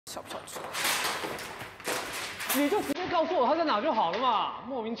瞧不瞧得出来？你就直接告诉我他在哪就好了嘛，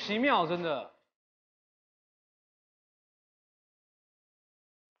莫名其妙，真的。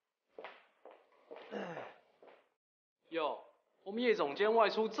哟，我们叶总监外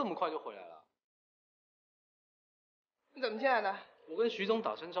出这么快就回来了。你怎么进来的？我跟徐总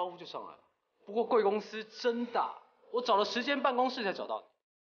打声招呼就上来了。不过贵公司真大，我找了10间办公室才找到你。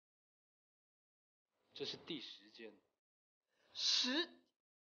这是第10间。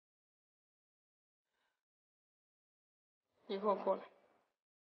你给我过来。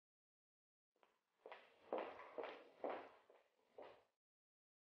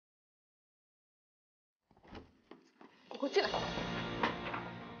你给我进来。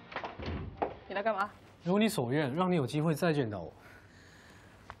你来干嘛？如你所愿，让你有机会再见到我。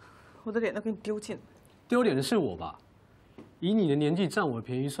我的脸都给你丢尽了。丢脸的是我吧？以你的年纪占我的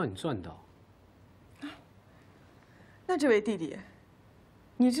便宜，算你赚到。那这位弟弟，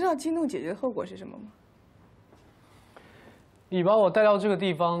你知道激怒姐姐的后果是什么吗？你把我带到这个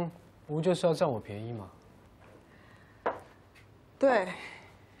地方，不就是要占我便宜吗？对，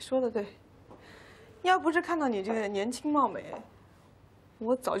说的对。要不是看到你这个年轻貌美，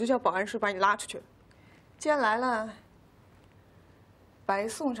我早就叫保安叔把你拉出去了。既然来了，白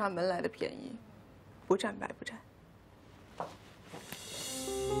送上门来的便宜，不占白不占。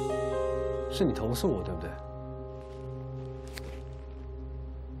是你投诉我，对不对？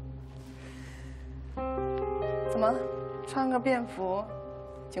怎么，穿个便服，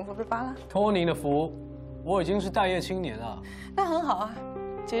警服被扒了？托您的福，我已经是待业青年了。那很好啊，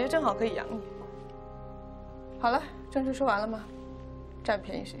姐姐正好可以养你。好了，正事说完了吗？占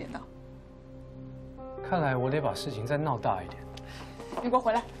便宜时间到。看来我得把事情再闹大一点。你给我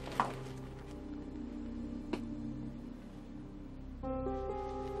回来！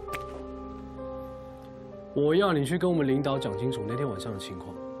我要你去跟我们领导讲清楚那天晚上的情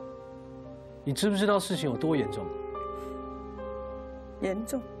况。你知不知道事情有多严重？严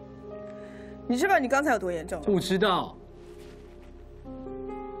重？你知不知道你刚才有多严重？不知道。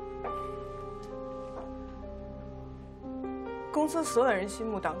公司所有人心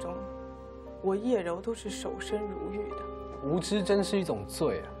目当中，我叶柔都是守身如玉的。无知真是一种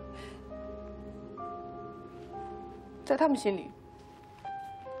罪啊！在他们心里，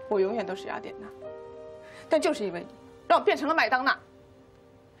我永远都是雅典娜。但就是因为你，让我变成了麦当娜。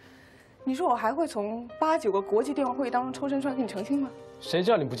你说我还会从8、9个国际电话会议当中抽身出来给你澄清吗？谁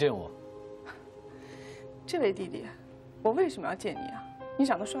叫你不见我？这位弟弟，我为什么要见你啊？你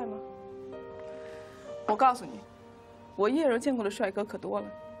长得帅吗？我告诉你，我叶柔见过的帅哥可多了，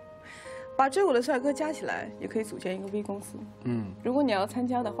把追我的帅哥加起来，也可以组建一个 V 公司。如果你要参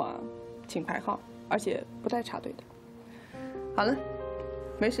加的话，请排号，而且不带插队的。好了，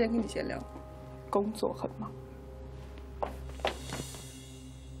没时间跟你闲聊，工作很忙。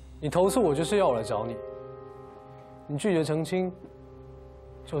你投诉我就是要我来找你，你拒绝澄清，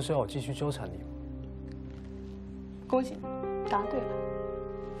就是要我继续纠缠你吗？恭喜你，答对了。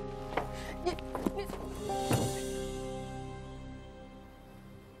你，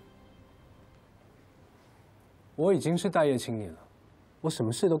我已经是待业青年了，我什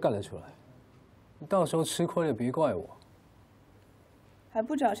么事都干得出来。你到时候吃亏了别怪我。还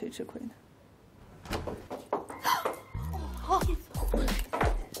不知道谁吃亏呢。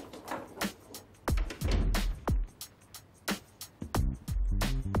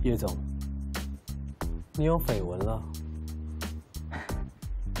叶总，你有绯闻了？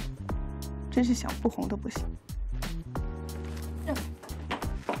真是想不红都不行。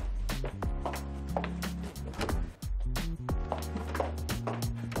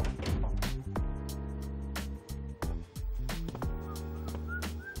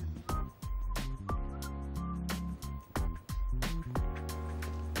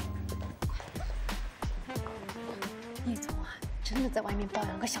叶总啊，真的在外面包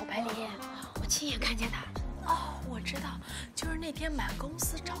养个小白脸，我亲眼看见他。哦，我知道，就是那天满公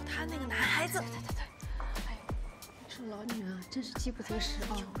司找他那个男孩子。对。哎呦，这老女人啊，真是饥不择食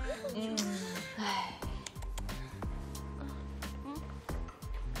啊。哎。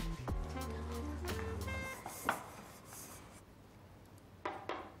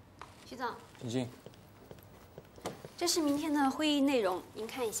徐总，请进。这是明天的会议内容，您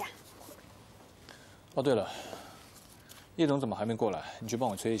看一下。哦，对了，叶总怎么还没过来？你去帮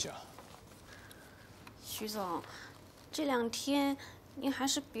我催一下。徐总，这2天您还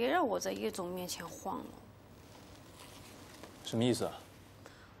是别让我在叶总面前晃了。什么意思啊？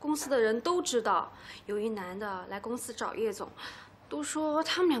公司的人都知道，有一男的来公司找叶总，都说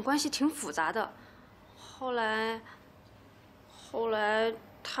他们俩关系挺复杂的。后来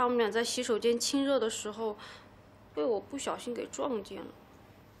他们俩在洗手间亲热的时候，被我不小心给撞见了。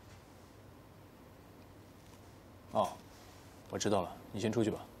哦，我知道了，你先出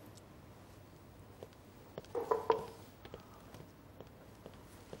去吧。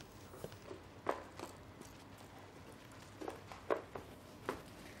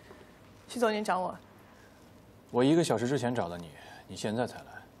徐总，您找我？我1个小时之前找的你，你现在才来，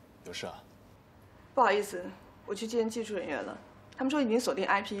有事啊？不好意思，我去见技术人员了，他们说已经锁定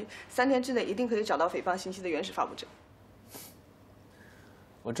IP，3天之内一定可以找到诽谤信息的原始发布者。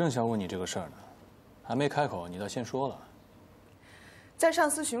我正想问你这个事儿呢，还没开口，你倒先说了。在上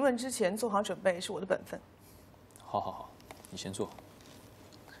司询问之前做好准备是我的本分。好好好，你先坐。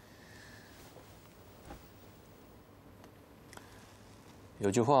有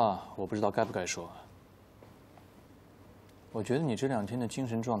句话我不知道该不该说。我觉得你这2天的精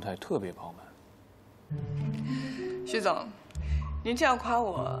神状态特别饱满。徐总，您这样夸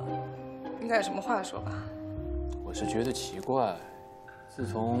我，应该有什么话说吧？我是觉得奇怪，自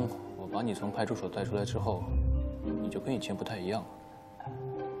从我把你从派出所带出来之后，你就跟以前不太一样了。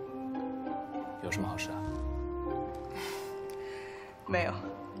有什么好事啊？没有。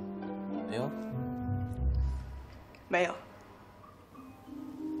没有？没有。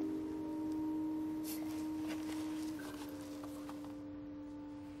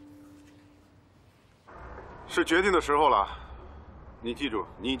是决定的时候了，你记住，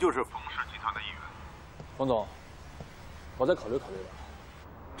你就是冯氏集团的一员。冯总，我再考虑考虑吧。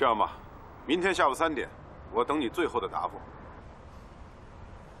这样吧，明天下午3点，我等你最后的答复。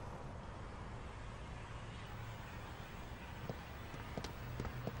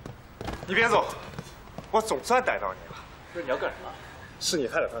你别走，我总算逮到你了。不是你要干什么？是你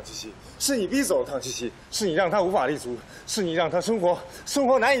害了汤七七，是你逼走了汤七七，是你让她无法立足，是你让她生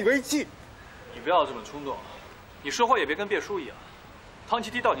活难以为继。你不要这么冲动，你说话也别跟背书一样。汤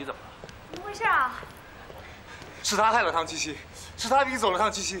七七到底怎么了？怎么回事啊？是他害了汤七七，是他逼走了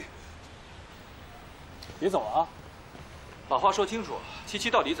汤七七。别走啊！把话说清楚，七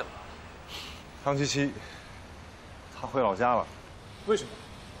七到底怎么了？汤七七，他回老家了。为什么？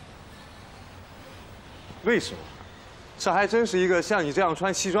为什么？这还真是一个像你这样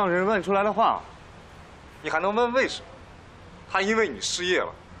穿西装人问出来的话。你还能问为什么？他因为你失业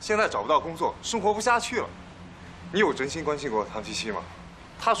了，现在找不到工作，生活不下去了。你有真心关心过汤七七吗？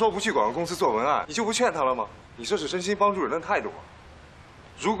他说不去广告公司做文案，你就不劝他了吗？你这是真心帮助人的态度吗？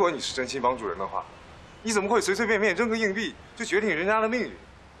如果你是真心帮助人的话，你怎么会随随便便扔个硬币就决定人家的命运？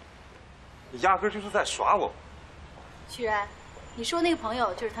你压根就是在耍我。许然，你说那个朋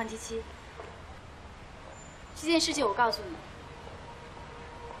友就是汤七七。这件事情我告诉你，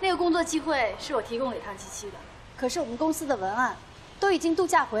那个工作机会是我提供给汤七七的，可是我们公司的文案都已经度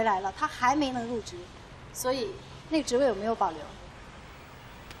假回来了，他还没能入职，所以那个职位我没有保留。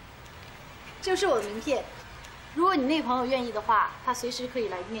这是我的名片，如果你那个朋友愿意的话，他随时可以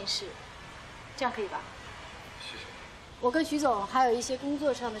来面试，这样可以吧？谢谢。我跟徐总还有一些工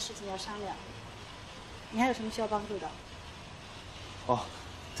作上的事情要商量，你还有什么需要帮助的？哦，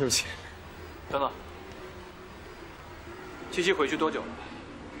对不起。等等，七七回去多久了？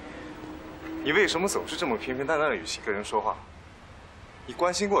你为什么总是这么平平淡淡的语气跟人说话？你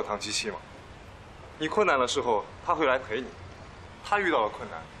关心过汤七七吗？你困难的时候，他会来陪你；他遇到了困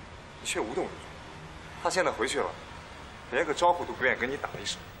难，你却无动于衷。他现在回去了，连个招呼都不愿意跟你打一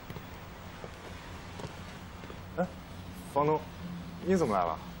声。哎，房东，你怎么来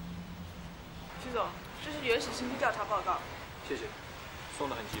了？徐总，这是原始信息调查报告。谢谢，送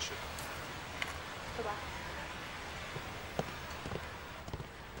的很及时。走吧。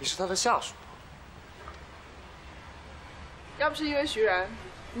你是他的下属。要不是因为徐然，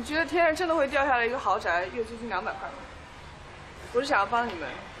你觉得天上真的会掉下来一个豪宅，月租金200块吗？我是想要帮你们，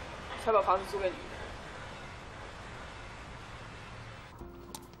才把房子租给你。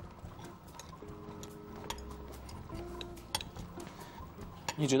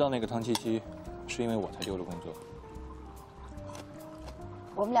你知道那个汤七七，是因为我才丢了工作。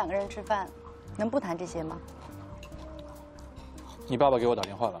我们2个人吃饭，能不谈这些吗？你爸爸给我打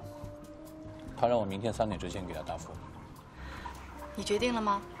电话了，他让我明天3点之前给他答复。你决定了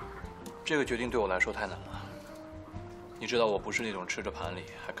吗？这个决定对我来说太难了。你知道我不是那种吃着盘里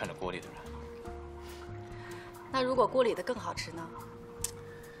还看着锅里的人。那如果锅里的更好吃呢？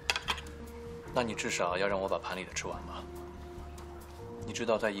那你至少要让我把盘里的吃完吧。你知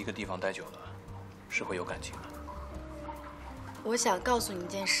道，在一个地方待久了，是会有感情的。我想告诉你一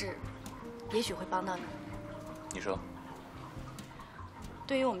件事，也许会帮到你。你说。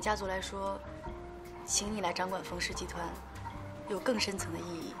对于我们家族来说，请你来掌管冯氏集团，有更深层的意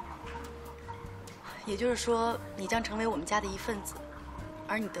义。也就是说，你将成为我们家的一份子，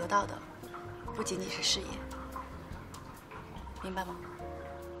而你得到的不仅仅是事业，明白吗？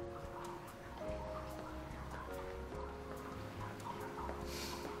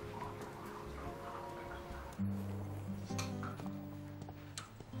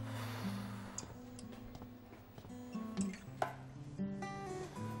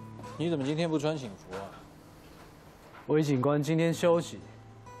你怎么今天不穿警服啊？韦警官今天休息。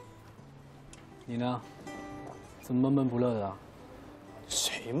你呢？怎么闷闷不乐的啊？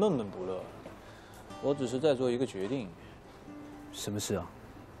谁闷闷不乐？我只是在做一个决定。什么事啊？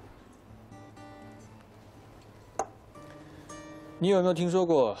你有没有听说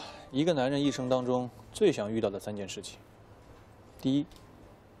过一个男人一生当中最想遇到的3件事情？第一，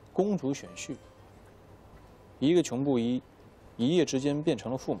公主选婿。一个穷布衣，一夜之间变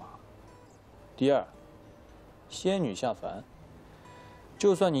成了驸马。第二，仙女下凡。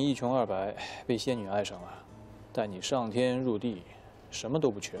就算你一穷二白，被仙女爱上了，但你上天入地，什么都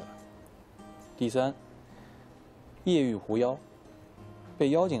不缺了。第三，夜遇狐妖，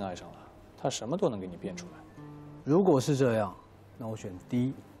被妖精爱上了，他什么都能给你变出来。如果是这样，那我选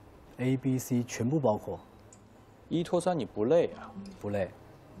D、A、B、C 全部包括。1拖3，你不累啊？不累。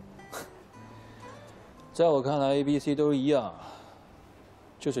在我看来 ，A、B、C 都一样，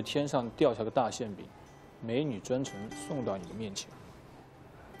就是天上掉下个大馅饼，美女专程送到你的面前。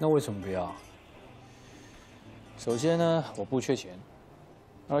那为什么不要？首先呢，我不缺钱，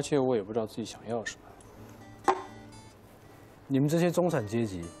而且我也不知道自己想要什么。你们这些中产阶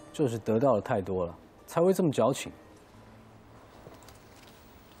级就是得到的太多了，才会这么矫情。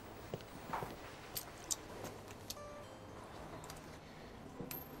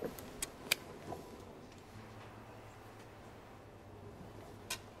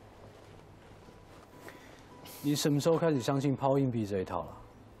你什么时候开始相信抛硬币这一套了？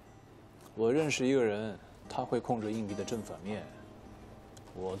我认识一个人，他会控制硬币的正反面，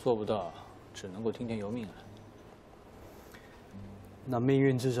我做不到，只能够听天由命了。那命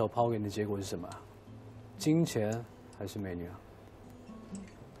运之手抛给你的结果是什么？金钱还是美女啊？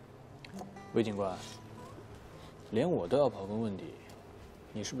魏警官，连我都要刨根问底，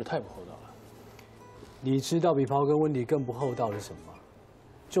你是不是太不厚道了？你知道比刨根问底更不厚道的是什么吗？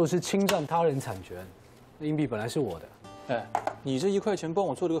就是侵占他人产权。那硬币本来是我的。哎，你这1块钱帮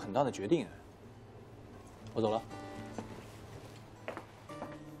我做了个很大的决定。我走了。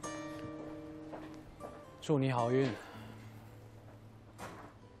祝你好运。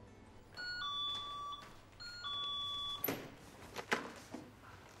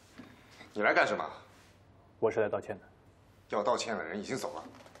你来干什么？我是来道歉的。要道歉的人已经走了。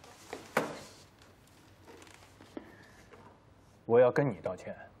我要跟你道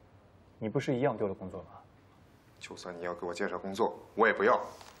歉，你不是一样丢了工作吗？就算你要给我介绍工作，我也不要。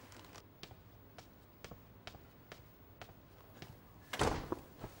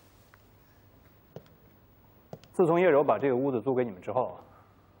自从叶柔把这个屋子租给你们之后，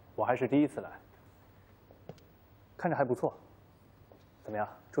我还是第一次来，看着还不错。怎么样，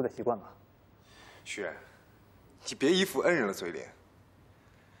住得习惯吗？徐然，你别一副恩人的嘴脸。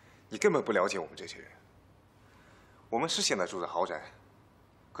你根本不了解我们这些人。我们是现在住在豪宅，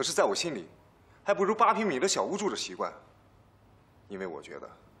可是在我心里，还不如8平米的小屋住着习惯。因为我觉得，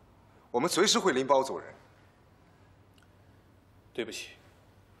我们随时会拎包走人。对不起，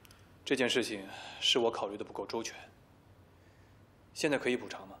这件事情是我考虑的不够周全。现在可以补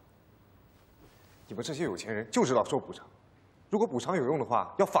偿吗？你们这些有钱人就知道收补偿。如果补偿有用的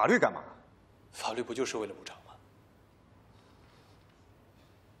话，要法律干嘛？法律不就是为了补偿吗？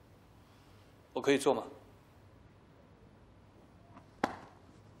我可以做吗？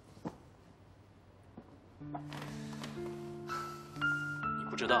你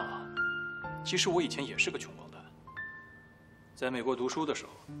不知道啊，其实我以前也是个穷光蛋。在美国读书的时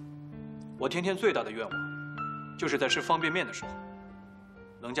候，我天天最大的愿望，就是在吃方便面的时候，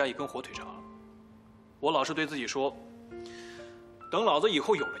能加一根火腿肠。我老是对自己说，等老子以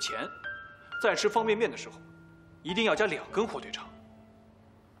后有了钱，在吃方便面的时候，一定要加2根火腿肠。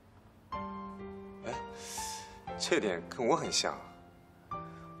哎，这点跟我很像。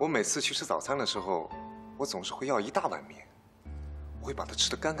我每次去吃早餐的时候，我总是会要一大碗面，我会把它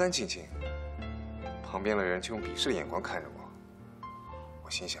吃得干干净净。旁边的人就用鄙视的眼光看着我。我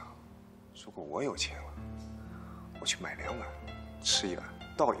心想，如果我有钱了，我去买2碗，吃1碗，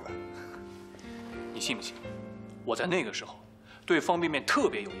倒1碗。你信不信？我在那个时候对方便面特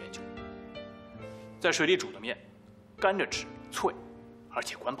别有研究。在水里煮的面，干着吃脆，而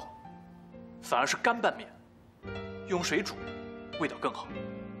且管饱；反而是干拌面，用水煮，味道更好。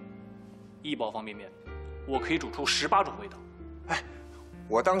1包方便面，我可以煮出18种味道。哎，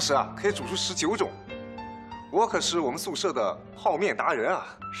我当时啊可以煮出19种，我可是我们宿舍的泡面达人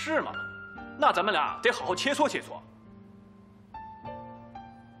啊！是吗？那咱们俩得好好切磋切磋。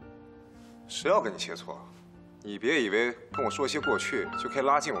谁要跟你切磋？你别以为跟我说些过去就可以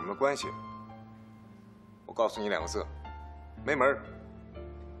拉近我们的关系。我告诉你2个字：没门儿。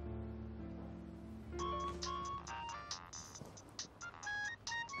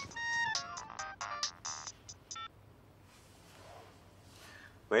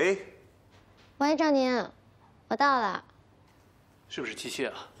喂，喂，赵宁，我到了。是不是七七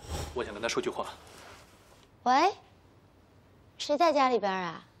啊？我想跟他说句话。喂，谁在家里边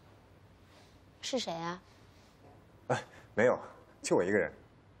啊？是谁啊？哎，没有，就我一个人。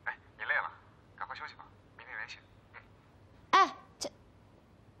哎，你累了，赶快休息吧，明天联系。哎，这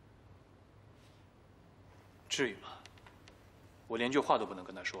至于吗？我连句话都不能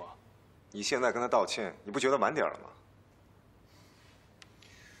跟他说。你现在跟他道歉，你不觉得晚点了吗？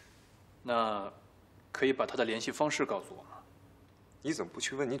那可以把他的联系方式告诉我吗？你怎么不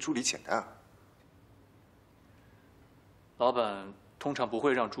去问您助理简单啊？老板通常不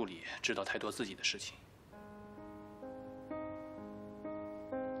会让助理知道太多自己的事情。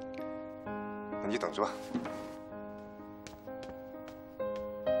那你等着吧。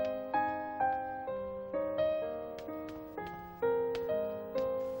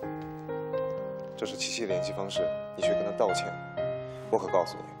这是七七联系方式，你去跟他道歉。我可告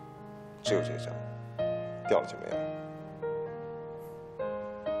诉你，只有这张，掉了就没了。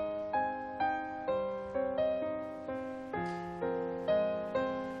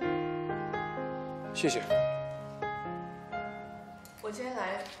谢谢。我今天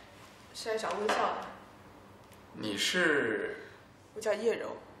来是来找微笑的。你是？我叫叶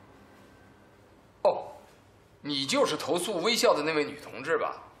柔。哦，你就是投诉微笑的那位女同志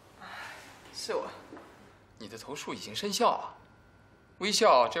吧？是我。你的投诉已经生效了，微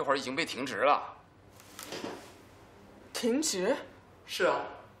笑这会儿已经被停职了。停职？是啊，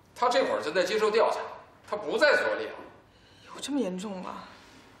她这会儿正在接受调查，她不在所里了。有这么严重吗？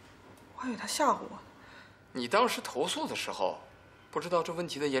我还以为他吓唬我。你当时投诉的时候，不知道这问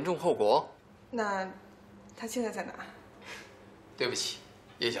题的严重后果。那他现在在哪？对不起，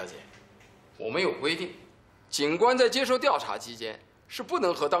叶小姐，我们有规定，警官在接受调查期间是不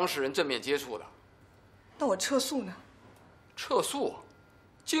能和当事人正面接触的。那我撤诉呢？撤诉，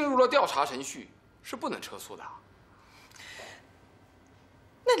进入了调查程序是不能撤诉的。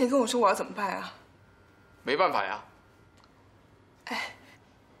那你跟我说我要怎么办啊？没办法呀。哎，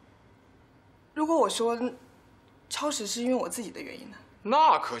如果我说超时是因为我自己的原因呢？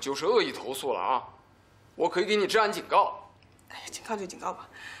那可就是恶意投诉了啊！我可以给你治安警告。哎呀，警告就警告吧。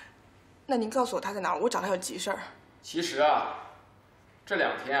那您告诉我他在哪儿，我找他有急事儿。其实啊，这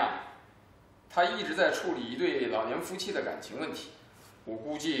2天啊，他一直在处理一对老年夫妻的感情问题。我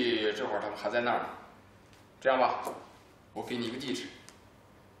估计这会儿他们还在那儿呢。这样吧，我给你一个地址，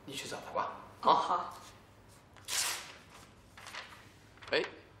你去找他吧。啊，好。哎，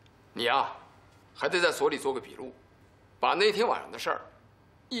你呀，还得在所里做个笔录，把那天晚上的事儿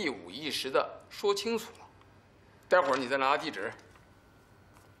一五一十的说清楚了。待会儿你再拿地址。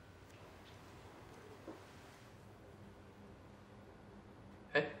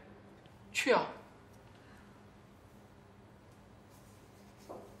哎，去啊！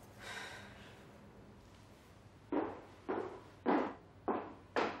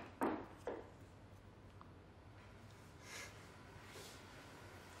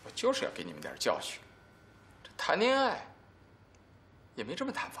我就是要给你们点教训。这谈恋爱也没这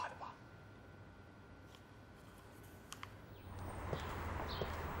么谈法的吧？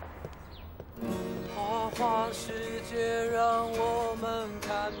花花世界让我们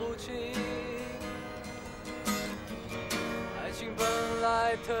看不清，爱情本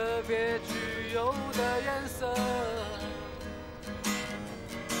来特别具有的颜色，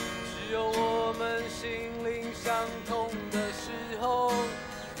只有我们心灵相通的时候，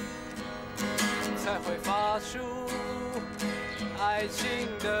才会发出爱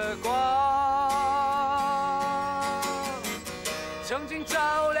情的光，曾经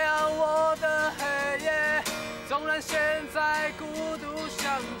照亮我的黑夜，纵然现在孤独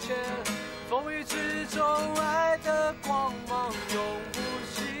向前，风雨之中爱的光芒永不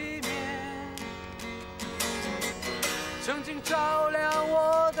熄灭，曾经照亮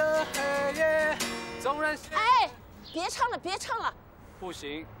我的黑夜，纵然哎，别唱了，别唱了，不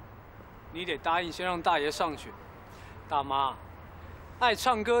行，你得答应先让大爷上去。大妈，爱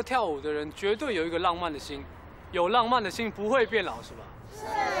唱歌跳舞的人绝对有一个浪漫的心，有浪漫的心不会变老，是吧？是。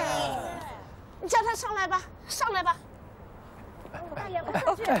你叫他上来吧，上来吧。大爷，快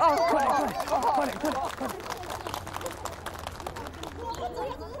上去！快点，快点！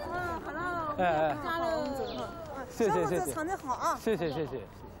好了，哎，谢谢，唱得好啊！谢谢。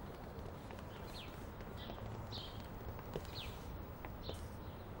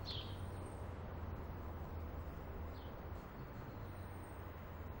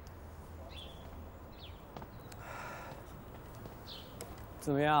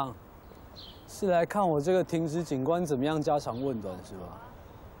怎么样？是来看我这个停职警官怎么样家长问短是吧？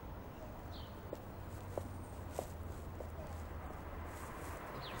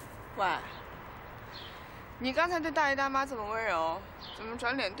喂，你刚才对大爷大妈这么温柔，怎么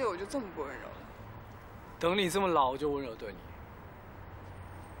转脸对我就这么不温柔了？等你这么老，我就温柔对你。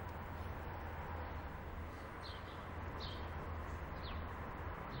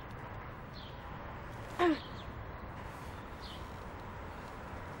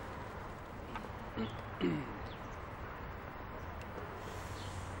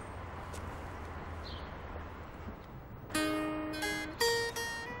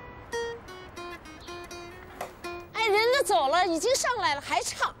哎，人都走了，已经上来了，还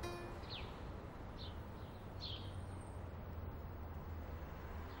唱。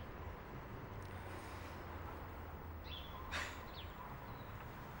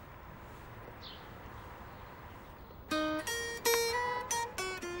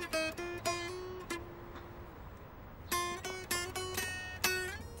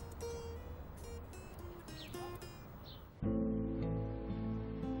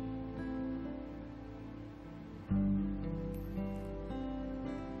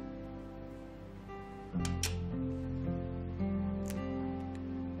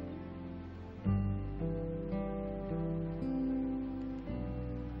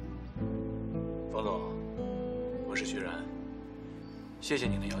冯总，我是徐然，谢谢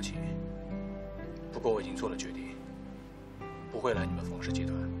您的邀请。不过我已经做了决定，不会来你们冯氏集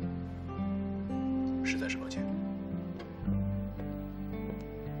团，实在是抱歉。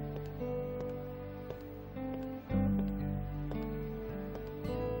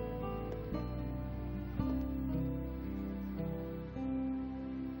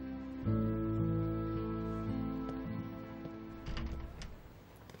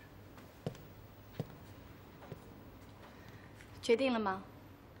决定了吗？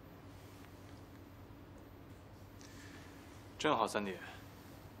正好3点。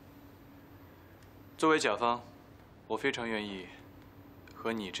作为甲方，我非常愿意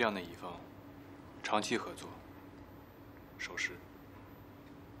和你这样的乙方长期合作。首饰。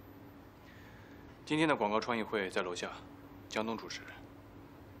今天的广告创意会在楼下，江东主持，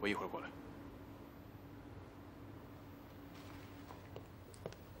我一会儿过来。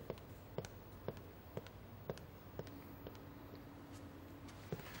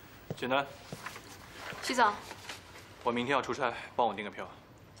简单。徐总，我明天要出差，帮我订个票。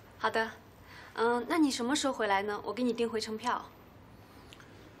好的。那你什么时候回来呢？我给你订回程票。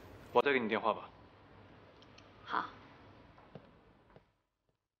我再给你电话吧。好。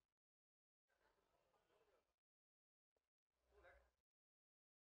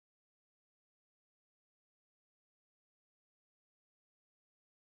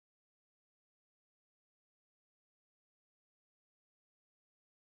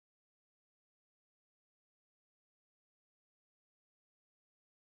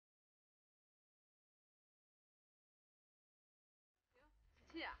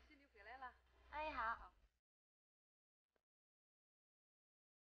琪呀，你回来了。阿姨好。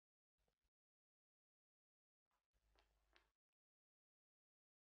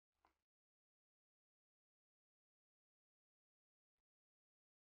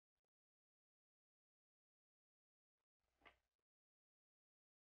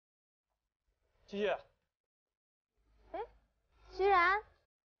七七。哎，徐然，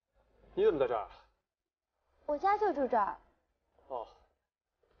你怎么在这儿？我家就住这儿。哦，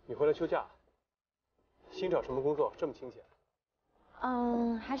你回来休假？新找什么工作这么清闲？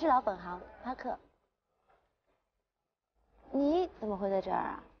还是老本行，趴客。你怎么会在这儿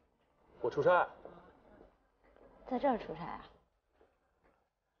啊？我出差。在这儿出差啊？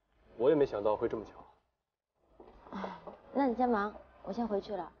我也没想到会这么巧。那你先忙，我先回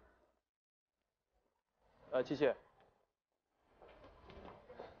去了。七七，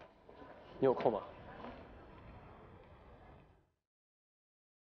你有空吗？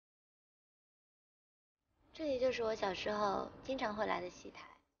这里就是我小时候经常会来的戏台。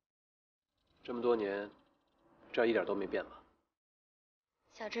这么多年，这儿一点都没变吧？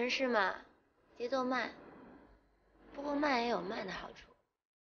小城市嘛，节奏慢，不过慢也有慢的好处。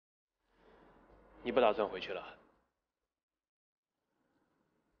你不打算回去了？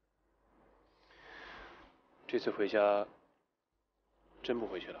这次回家，真不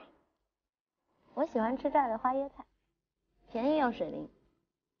回去了？我喜欢吃这儿的花椰菜，便宜又水灵。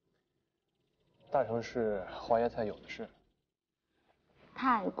大城市花椰菜有的是。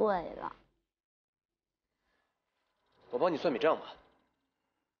太贵了。我帮你算笔账吧。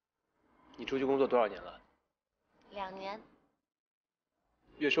你出去工作多少年了？2年。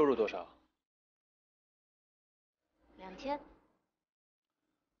月收入多少？2000。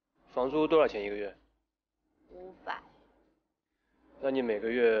房租多少钱一个月？500。那你每个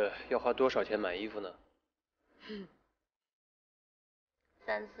月要花多少钱买衣服呢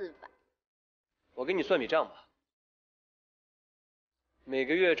？300-400。我给你算笔账吧。每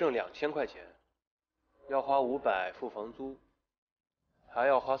个月挣2000块钱，要花500付房租，还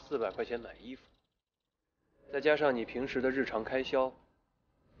要花400块钱买衣服，再加上你平时的日常开销，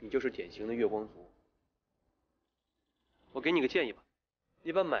你就是典型的月光族。我给你个建议吧，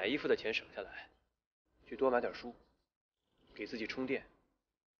你把买衣服的钱省下来，去多买点书，给自己充电。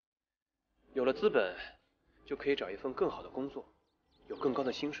有了资本，就可以找一份更好的工作，有更高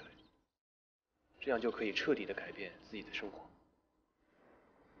的薪水，这样就可以彻底的改变自己的生活。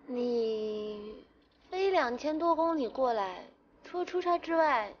你飞2000多公里过来，除了出差之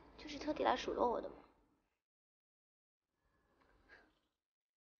外，就是特地来数落我的吗？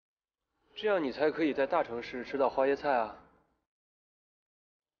这样你才可以在大城市吃到花椰菜啊。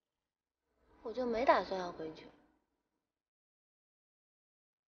我就没打算要回去。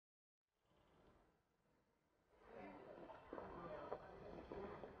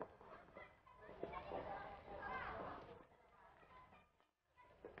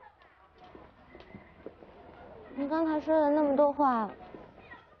你刚才说的那么多话，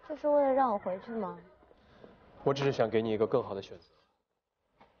就是为了让我回去吗？我只是想给你一个更好的选择。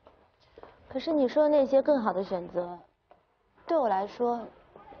可是你说那些更好的选择，对我来说，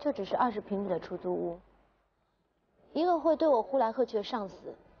就只是20平米的出租屋，一个会对我呼来喝去的上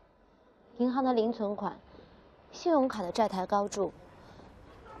司，银行的零存款，信用卡的债台高筑，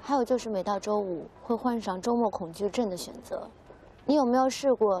还有就是每到周五会患上周末恐惧症的选择。你有没有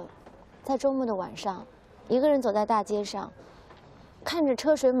试过，在周末的晚上，一个人走在大街上，看着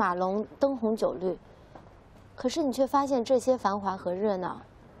车水马龙、灯红酒绿，可是你却发现这些繁华和热闹，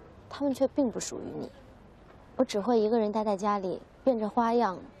他们却并不属于你。我只会一个人待在家里，变着花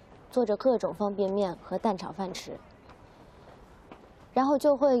样，做着各种方便面和蛋炒饭吃。然后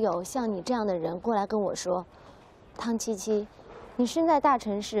就会有像你这样的人过来跟我说：“汤七七，你身在大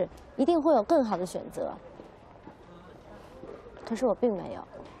城市，一定会有更好的选择。”可是我并没有。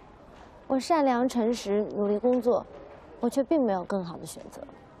我善良、诚实、努力工作，我却并没有更好的选择。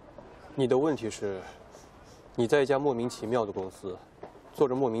你的问题是，你在一家莫名其妙的公司，做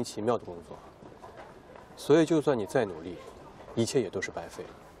着莫名其妙的工作，所以就算你再努力，一切也都是白费。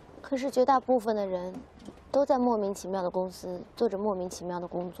可是绝大部分的人，都在莫名其妙的公司做着莫名其妙的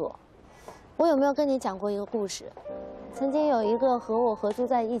工作。我有没有跟你讲过一个故事？曾经有一个和我合租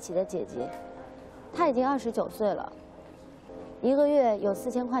在一起的姐姐，她已经29岁了。一个月有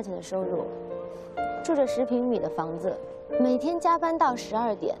4000块钱的收入，住着10平米的房子，每天加班到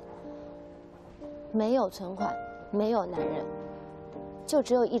12点，没有存款，没有男人，就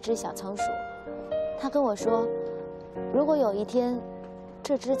只有一只小仓鼠。她跟我说，如果有一天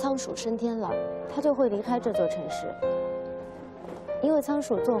这只仓鼠升天了，她就会离开这座城市，因为仓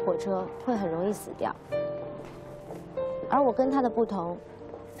鼠坐火车会很容易死掉。而我跟她的不同，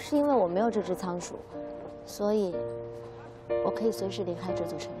是因为我没有这只仓鼠，所以我可以随时离开这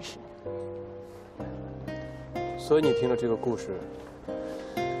座城市。所以你听了这个故事，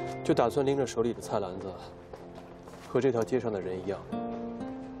就打算拎着手里的菜篮子，和这条街上的人一样，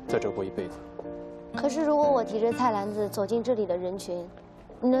在这过一辈子。可是如果我提着菜篮子走进这里的人群，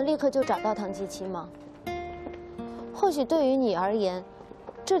你能立刻就找到唐七七吗？或许对于你而言，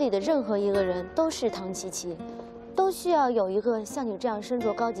这里的任何一个人都是唐七七，都需要有一个像你这样身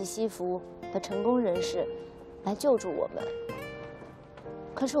着高级西服的成功人士来救助我们。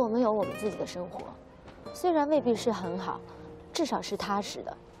可是我们有我们自己的生活，虽然未必是很好，至少是踏实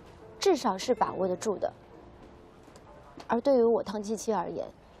的，至少是把握得住的。而对于我汤七七而言，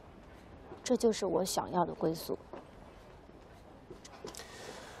这就是我想要的归宿。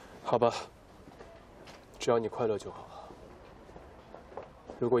好吧，只要你快乐就好。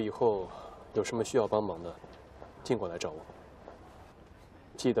如果以后有什么需要帮忙的，尽管来找我。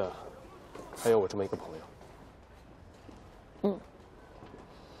记得还有我这么一个朋友。嗯。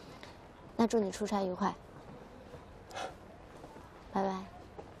那祝你出差愉快。拜拜。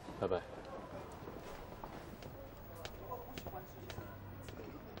拜拜。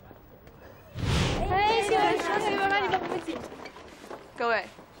哎，新闻说新闻了，你们不急。各位，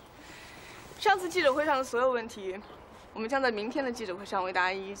上次记者会上的所有问题，我们将在明天的记者会上为大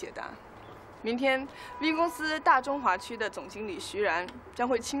家一一解答。明天 ，V 公司大中华区的总经理徐然将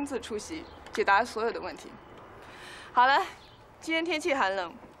会亲自出席，解答所有的问题。好了，今天天气寒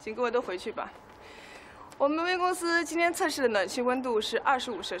冷，请各位都回去吧。我们 V 公司今天测试的暖气温度是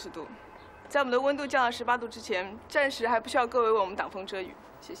25摄氏度，在我们的温度降到18度之前，暂时还不需要各位为我们挡风遮雨，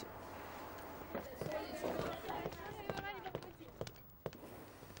谢谢。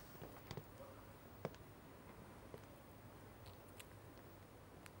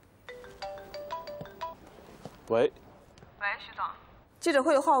喂。喂，徐总。记者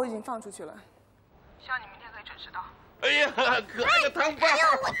会的话我已经放出去了，希望你明天可以准时到。哎呀，可爱的汤包！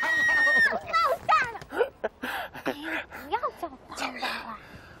闹大了！哎呀，不要叫汤包了。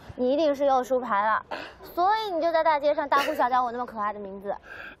你一定是又输盘了，所以你就在大街上大呼小叫我那么可爱的名字。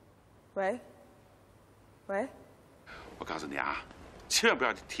喂，喂，我告诉你啊，千万不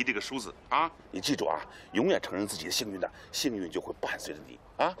要提这个输字啊！你记住啊，永远承认自己的幸运的，幸运就会伴随着你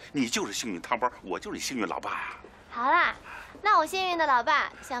啊！你就是幸运汤包，我就是幸运老爸呀。好啦，那我幸运的老爸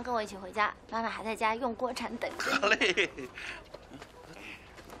现在跟我一起回家，妈妈还在家用锅铲等着。好嘞。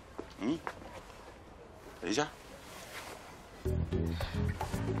等一下。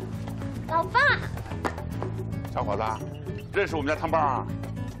老爸，小伙子，认识我们家汤包啊？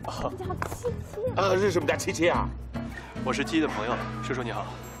我叫七七。认识我们家七七啊？我是七的朋友，叔叔你好。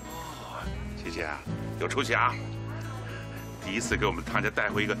七七啊，有出息啊！第一次给我们汤家带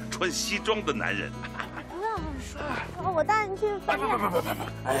回一个穿西装的男人。不要乱说，我带你去饭店。不，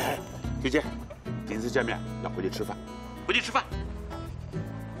哎，七七，第一次见面要回去吃饭，回去吃饭。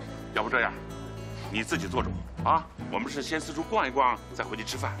要不这样，你自己做主啊！我们是先四处逛一逛，再回去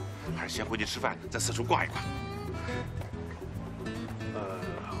吃饭，还是先回去吃饭，再四处逛一逛？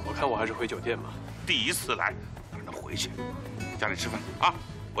我看我还是回酒店吧。第一次来，哪能回去？家里吃饭啊！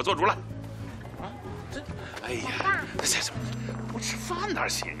我做主了。啊，这，哎呀，这不吃饭哪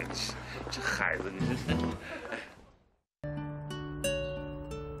行啊？这孩子，你这是。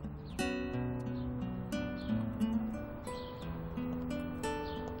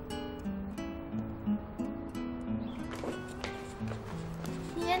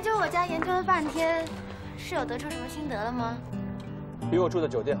你研究我家研究了半天，是有得出什么心得了吗？比我住的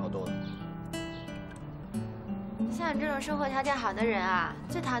酒店好多了。像你这种生活条件好的人啊，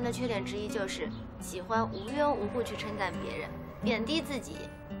最讨厌的缺点之一就是喜欢无缘无故去称赞别人，贬低自己，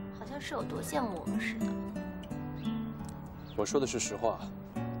好像是有多羡慕我们似的。我说的是实话。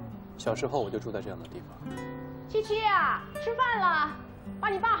小时候我就住在这样的地方。七七啊，吃饭了，把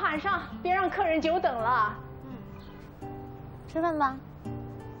你爸喊上，别让客人久等了。吃饭吧。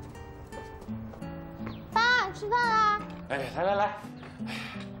爸，吃饭啦！哎，来，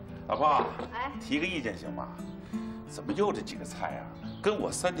老婆，提个意见行吗？怎么又这几个菜呀？跟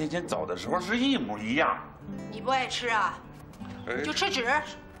我3天前走的时候是一模一样。你不爱吃啊？就吃纸。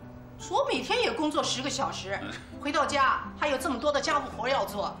我每天也工作10个小时，回到家还有这么多的家务活要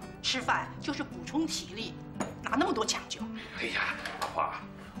做，吃饭就是补充体力，哪那么多讲究？哎呀，老婆，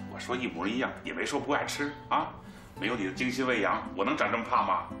我说一模一样，也没说不爱吃啊。没有你的精心喂养，我能长这么胖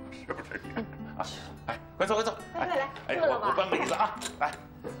吗？是不是？啊，哎，快坐，快坐。来，哎，我搬个椅子啊，来。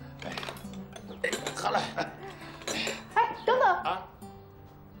哎，好了。哎，等等啊！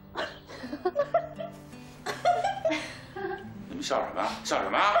你们笑什么？笑什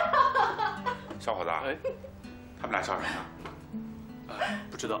么？小伙子，哎，他们俩笑什么呢？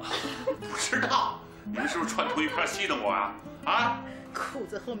不知道。不知道？你们是不是串同一片戏弄我啊？啊？裤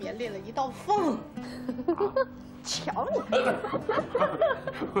子后面裂了一道缝。瞧你！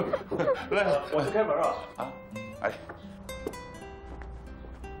来，我去开门啊！啊，哎。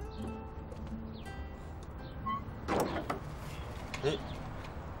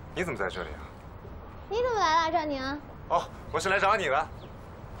你怎么在这里啊？你怎么来了，赵宁？哦，我是来找你的。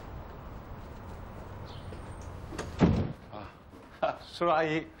叔叔阿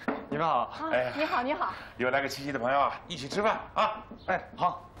姨，你们好。哎，你好，你好。又来个七七的朋友啊，一起吃饭啊！哎，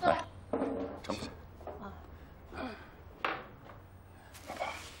好，来，盛不盛？老婆，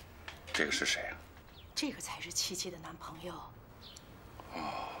这个是谁啊？这个才是七七的男朋友。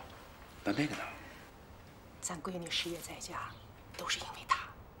哦，那个呢？咱闺女失业在家，都是因为他。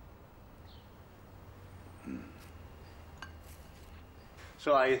叔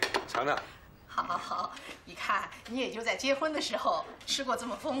叔阿姨，尝尝。好，一看你也就在结婚的时候吃过这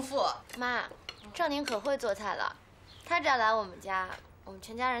么丰富。妈，赵宁可会做菜了，他只要来我们家，我们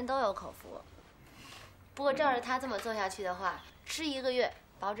全家人都有口福。不过照着他这么做下去的话，吃1个月，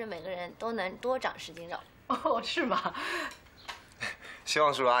保准每个人都能多长10斤肉。哦，是吗？希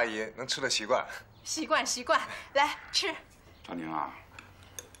望叔叔阿姨能吃得习惯。习惯，来吃。赵宁啊，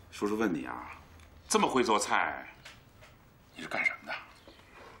叔叔问你啊，这么会做菜，你是干什么的？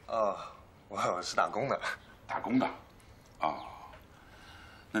我是打工的。打工的？哦，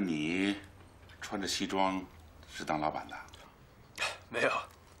那你穿着西装是当老板的？没有，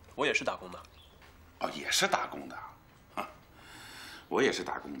我也是打工的。哦，也是打工的，啊，我也是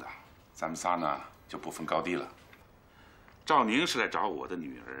打工的，咱们仨呢就不分高低了。赵宁是来找我的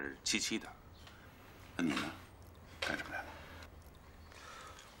女儿七七的，那你呢？干什么来了？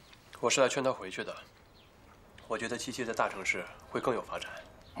我是来劝她回去的。我觉得七七在大城市会更有发展。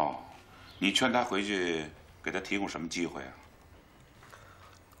哦，你劝她回去，给她提供什么机会啊？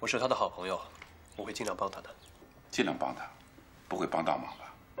我是她的好朋友，我会尽量帮他的。尽量帮他，不会帮倒忙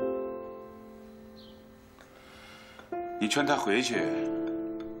吧？你劝他回去，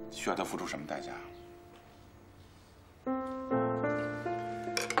需要他付出什么代价？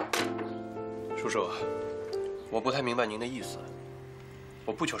叔叔，我不太明白您的意思。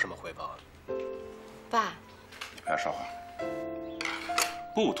我不求什么回报。爸，你不要说谎。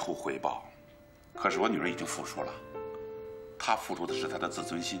不图回报，可是我女儿已经付出了，她付出的是她的自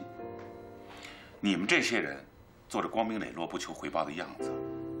尊心。你们这些人做着光明磊落、不求回报的样子，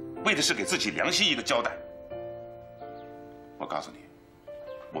为的是给自己良心一个交代。我告诉你，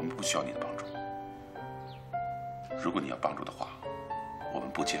我们不需要你的帮助。如果你要帮助的话，我们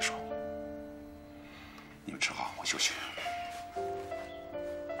不接受。你们吃好，我休息。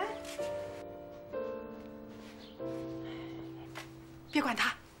别管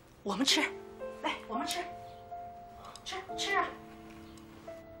他，我们吃。来，我们吃，吃啊！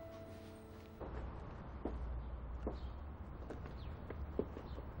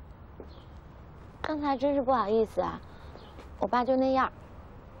刚才真是不好意思啊，我爸就那样。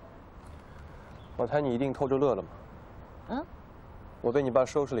我猜你一定偷着乐了嘛。嗯？我被你爸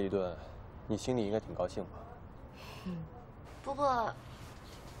收拾了一顿，你心里应该挺高兴吧？不过，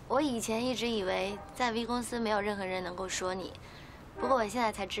我以前一直以为在 V 公司没有任何人能够说你，不过我现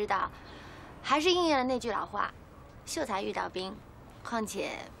在才知道，还是应验了那句老话：秀才遇到兵。况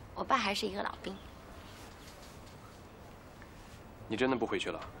且我爸还是一个老兵。你真的不回去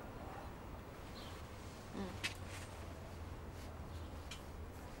了？嗯。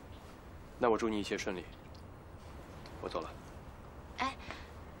那我祝你一切顺利。我走了。哎，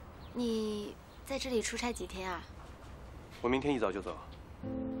你在这里出差几天啊？我明天一早就走。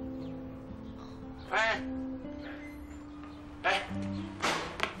哎，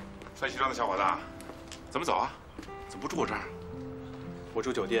穿西装的小伙子，怎么走啊？怎么不住我这儿？我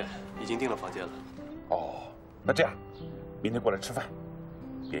住酒店，已经订了房间了。哦，那这样，明天过来吃饭，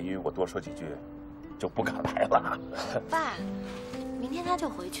别因为我多说几句，就不敢来了。爸，明天他就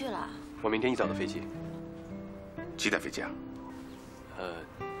回去了。我明天一早的飞机。几点飞机啊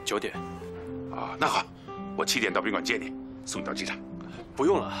？9点。啊，那好，我7点到宾馆接你，送你到机场。不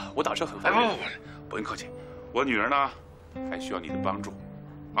用了，我打车很方便。不用客气。我女儿呢，还需要你的帮助。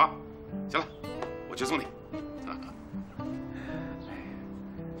啊，行了，我去送你。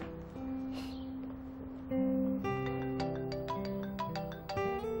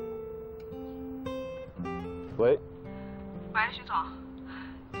喂。喂，徐总，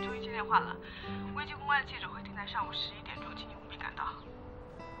终于接电话了。危机公关的记者会定在上午11点钟，请你务必赶到。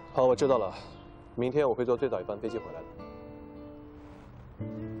好，我知道了。明天我会坐最早一班飞机回来的。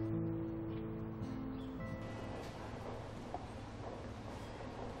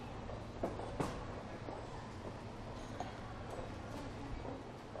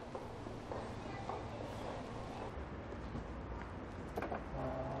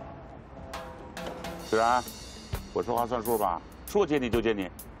子然，我说话算数吧？说接你就接你，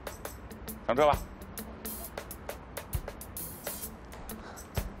上车吧。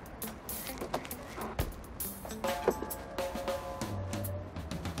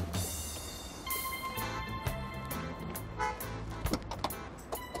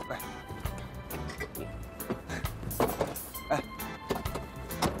哎，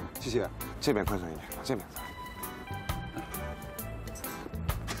谢谢，这边宽松一点，往这边走。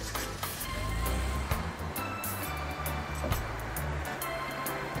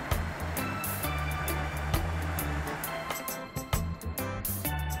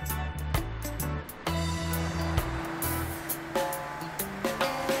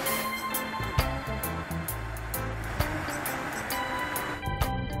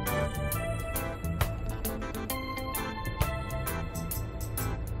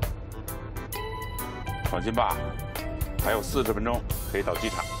放心吧，还有40分钟可以到机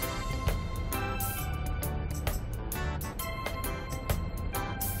场。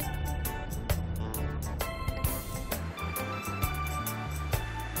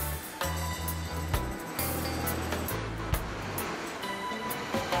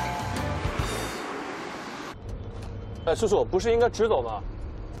哎，叔叔，不是应该直走吗？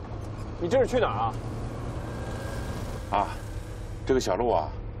你这是去哪儿啊？啊，这个小路啊，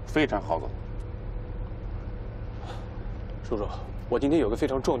非常好走。叔叔，我今天有个非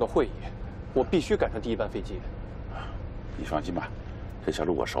常重要的会议，我必须赶上第一班飞机。你放心吧，这小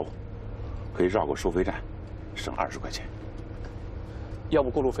路我熟，可以绕过收费站，省20块钱。要不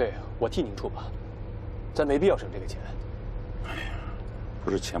过路费我替您出吧，咱没必要省这个钱。哎呀，不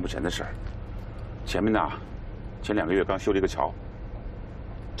是钱不钱的事儿，前面呢，前2个月刚修了一个桥，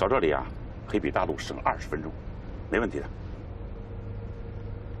找这里啊，可以比大路省20分钟，没问题的。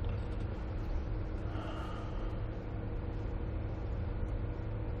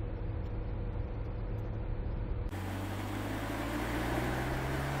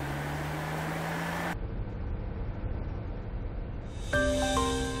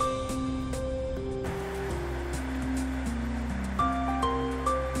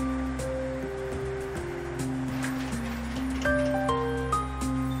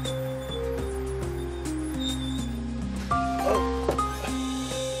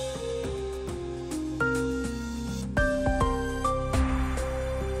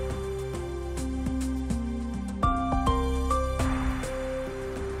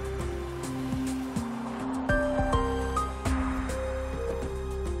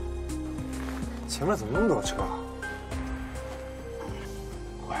前面怎么那么多车啊？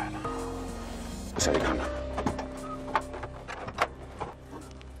坏了，我下去看看。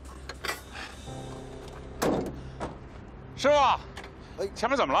师傅，哎，前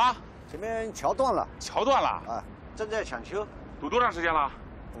面怎么了？前面桥断了。桥断了？啊，正在抢修。堵多长时间了？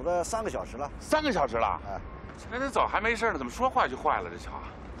堵了3个小时了。3个小时了？哎，前天早还没事呢，怎么说坏就坏了？这桥。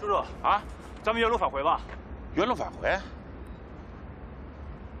叔叔啊，咱们原路返回吧。原路返回？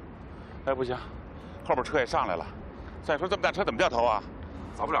哎，不行，后边车也上来了。再说这么大车怎么掉头啊？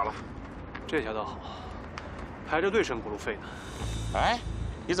走不了了。这下倒好，排着队省过路费呢。哎，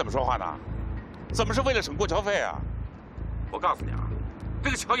你怎么说话呢？怎么是为了省过桥费啊？我告诉你啊，这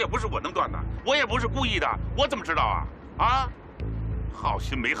个桥也不是我能断的，我也不是故意的，我怎么知道啊？啊，好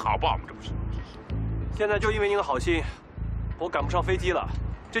心没好报嘛，这不是？现在就因为您的好心，我赶不上飞机了，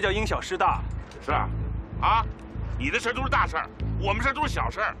这叫因小失大。是啊，啊，你的事都是大事儿，我们事都是小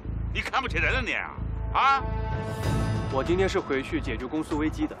事儿，你看不起人啊你啊？啊！我今天是回去解决公司危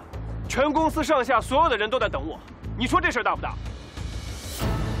机的，全公司上下所有的人都在等我，你说这事儿大不大？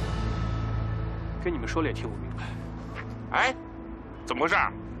跟你们说了也听不明白。哎，怎么回事？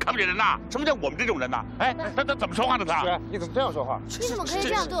看不起人呐？什么叫我们这种人呐？哎，他怎么说话呢？他？你怎么这样说话？你怎么可以这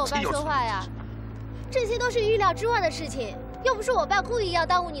样对我爸说话呀？这些都是预料之外的事情，又不是我爸故意要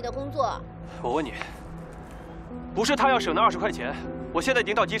耽误你的工作。我问你，不是他要省那20块钱，我现在已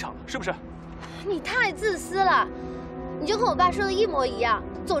经到机场了，是不是？你太自私了，你就跟我爸说的一模一样，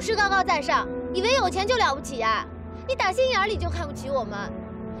总是高高在上，以为有钱就了不起啊！你打心眼里就看不起我们，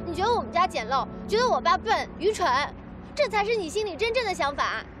你觉得我们家简陋，觉得我爸笨愚蠢，这才是你心里真正的想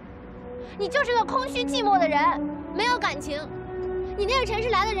法。你就是个空虚寂寞的人，没有感情。你那个城市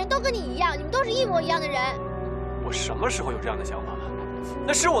来的人都跟你一样，你们都是一模一样的人。我什么时候有这样的想法了？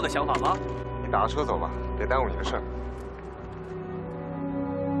那是我的想法吗？你打车走吧，别耽误你的事。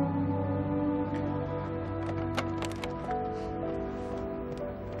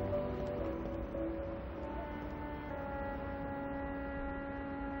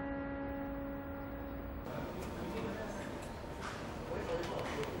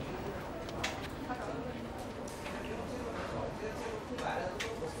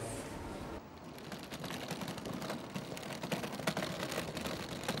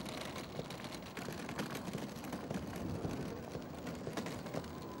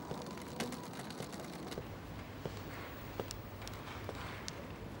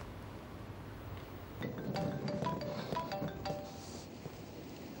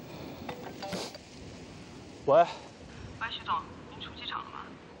喂，喂，徐总，您出机场了吗？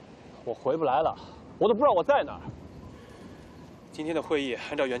我回不来了，我都不知道我在哪儿。今天的会议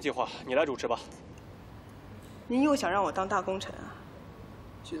按照原计划，你来主持吧。您又想让我当大功臣啊，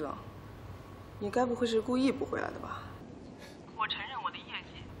徐总，你该不会是故意不回来的吧？我承认我的业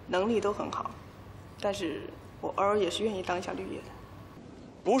绩、能力都很好，但是我偶尔也是愿意当一下绿叶的。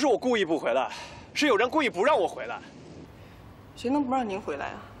不是我故意不回来，是有人故意不让我回来。谁能不让您回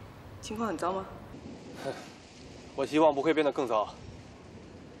来啊？情况很糟吗？我希望不会变得更糟。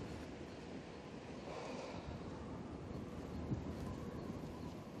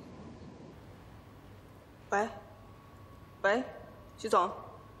喂，喂，徐总。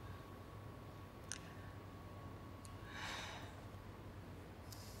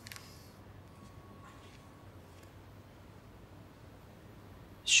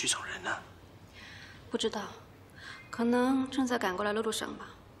徐总人呢？不知道，可能正在赶过来的路上吧。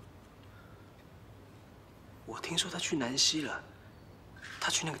我听说他去南溪了，他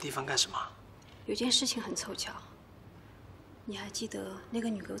去那个地方干什么？有件事情很凑巧，你还记得那个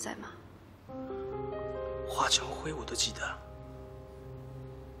女狗仔吗？华晨辉我都记得。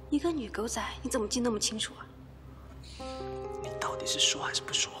一个女狗仔，你怎么记那么清楚啊？你到底是说还是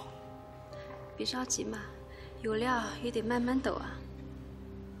不说？别着急嘛，有料也得慢慢抖啊。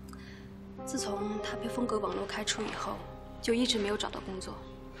自从他被疯狗网络开除以后，就一直没有找到工作。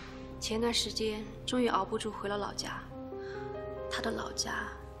前段时间终于熬不住回了老家，他的老家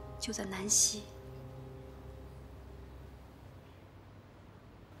就在南溪。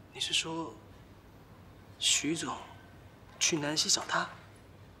你是说，徐总去南溪找他？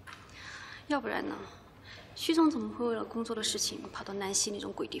要不然呢？徐总怎么会为了工作的事情跑到南溪那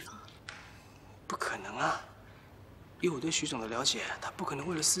种鬼地方？不可能啊！以我对徐总的了解，他不可能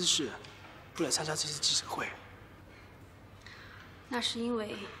为了私事不来参加这次记者会。那是因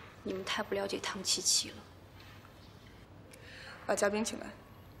为你们太不了解汤七七了。把嘉宾请来。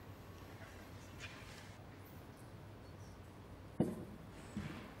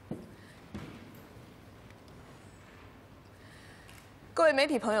各位媒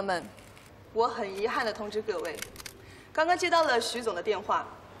体朋友们，我很遗憾地通知各位，刚刚接到了徐总的电话，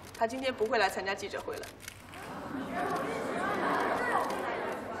他今天不会来参加记者会了。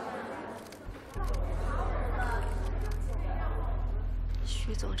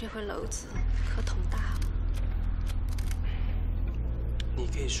徐总这回篓子可捅大了。你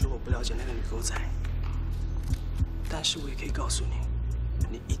可以说我不了解那个女狗仔，但是我也可以告诉你，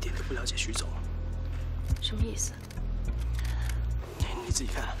你一点都不了解徐总。什么意思？你自己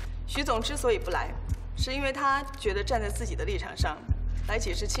看。徐总之所以不来，是因为他觉得站在自己的立场上来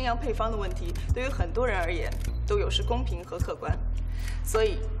解释清扬配方的问题，对于很多人而言都有失公平和客观，所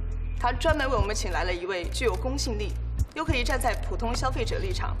以他专门为我们请来了一位具有公信力，又可以站在普通消费者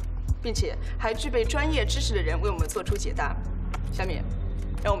立场，并且还具备专业知识的人为我们做出解答。下面，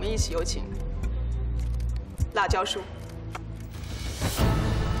让我们一起有请辣椒叔。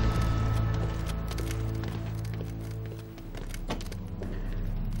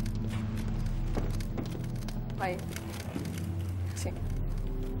欢迎，请。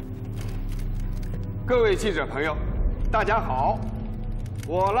各位记者朋友，大家好，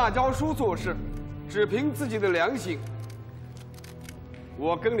我辣椒叔做事只凭自己的良心。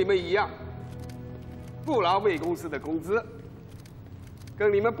我跟你们一样，不拿贵公司的工资。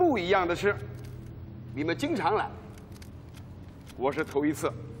跟你们不一样的是，你们经常来，我是头一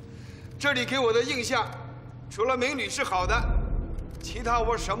次。这里给我的印象，除了美女是好的，其他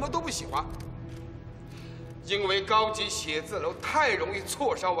我什么都不喜欢。因为高级写字楼太容易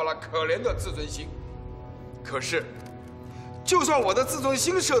挫伤我那可怜的自尊心。可是，就算我的自尊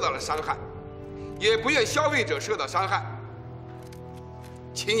心受到了伤害，也不愿消费者受到伤害。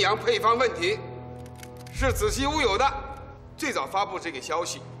清扬配方问题是子虚乌有的。最早发布这个消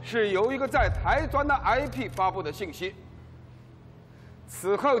息是由一个在台专的 IP 发布的信息。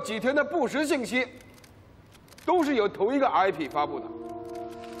此后几天的不实信息都是由同一个 IP 发布的。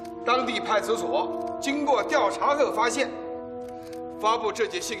当地派出所经过调查后发现，发布这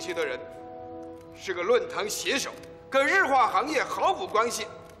些信息的人是个论坛写手，跟日化行业毫无关系。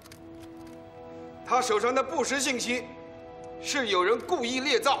他手上的不实信息是有人故意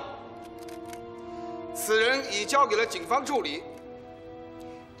捏造。此人已交给了警方处理，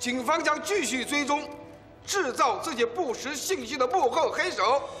警方将继续追踪制造这些不实信息的幕后黑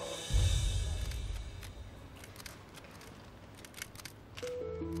手。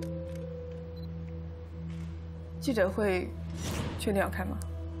记者会确定要开吗？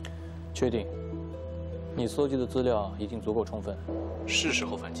确定。你搜集的资料已经足够充分，是时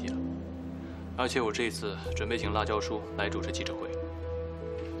候反击了。而且我这一次准备请辣椒叔来主持记者会。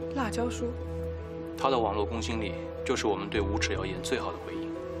辣椒叔？他的网络公信力就是我们对无耻谣言最好的回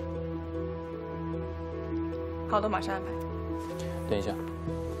应。好的，马上安排。等一下，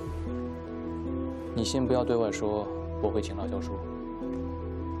你先不要对外说我会请辣椒叔。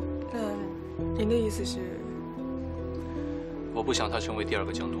那您的意思是？我不想他成为第二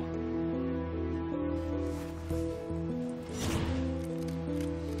个江东。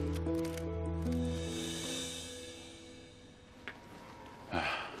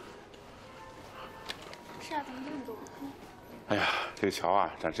是啊，怎么这么多？哎呀，这个桥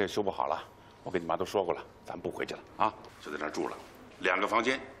啊，暂时也修不好了。我跟你妈都说过了，咱不回去了啊，就在这儿住了，2个房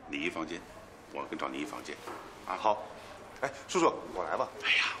间，你1房间，我跟找你1房间，啊，好。哎，叔叔，我来吧。哎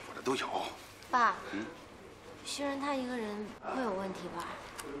呀，我这都有。爸，徐然他一个人会有问题吧？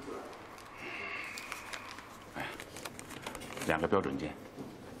哎，2个标准间。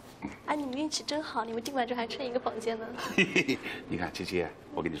哎，你们运气真好，你们今晚这还剩1个房间呢。嘿嘿，你看七七，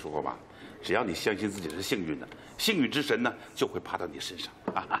我跟你说过吧，只要你相信自己是幸运的，幸运之神呢就会趴到你身上。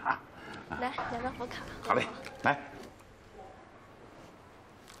来，2张佛卡。好嘞，来。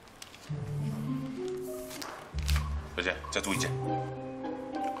小姐，再住1间。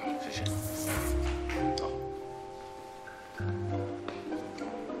谢谢。走。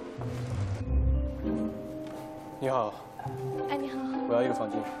你好。哎，你好。我要1个房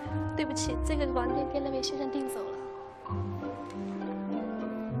间。对不起，这个房间被那位先生订走了。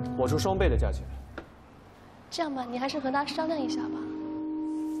我出双倍的价钱。这样吧，你还是和他商量一下吧。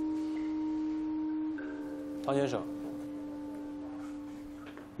汤先生。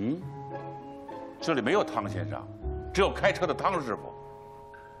这里没有汤先生，只有开车的汤师傅。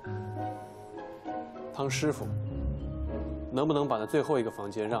汤师傅，能不能把那最后1个房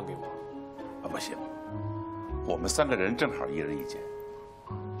间让给我？啊，不行，我们3个人正好1人1间。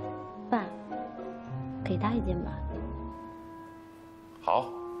爸，给他1间吧。好，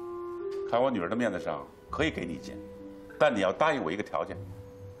看我女儿的面子上，可以给你1间，但你要答应我一个条件。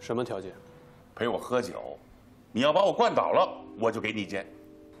什么条件？陪我喝酒，你要把我灌倒了，我就给你1间。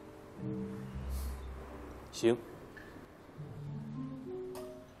行。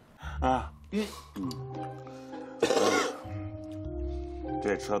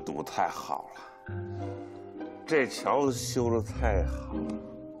这车堵太好了，这桥修的太好了，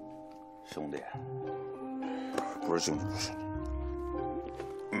兄弟，不是兄弟，不是。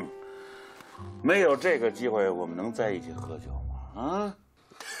没有这个机会，我们能在一起喝酒吗？啊？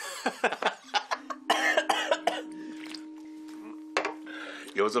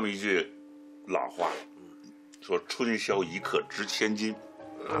有这么一句老话，说“春宵一刻值千金”。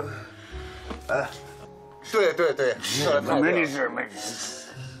哎，对，没事没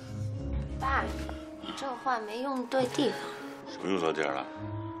事。爸，你这话没用对地方。什么用错地儿了？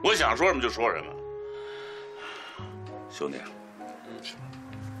我想说什么就说什么。兄弟，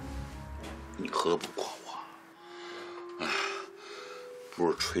你喝不过我，不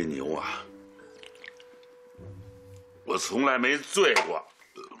是吹牛啊，我从来没醉过。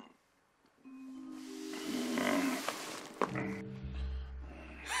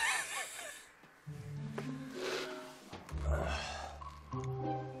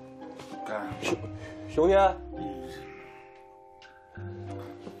兄弟，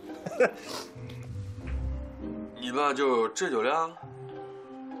你爸就这酒量？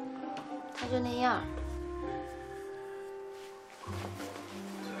他就那样。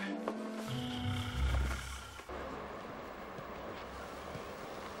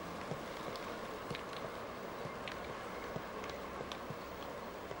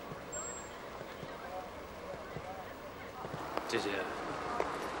姐姐，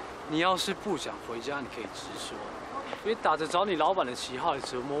你要是不想回家，你可以直说，别打着找你老板的旗号来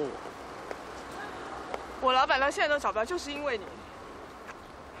折磨我。我老板到现在都找不到，就是因为你。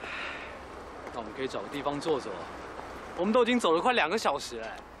那我们可以找个地方坐坐。我们都已经走了快2个小时了。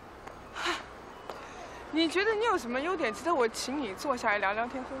你觉得你有什么优点值得我请你坐下来聊聊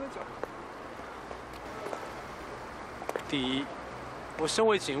天、喝喝酒？第一，我身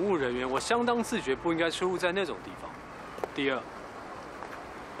为警务人员，我相当自觉不应该出入在那种地方。第二，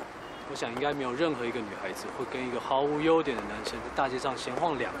我想应该没有任何一个女孩子会跟一个毫无优点的男生在大街上闲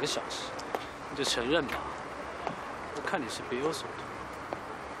晃2个小时。你就承认吧，我看你是别有所图。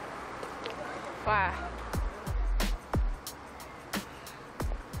喂，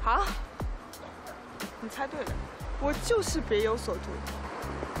好，你猜对了，我就是别有所图。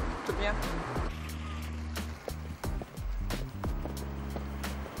怎么样？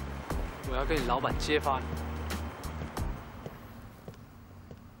我要跟你老板揭发你。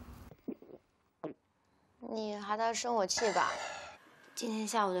你还在生我气吧？今天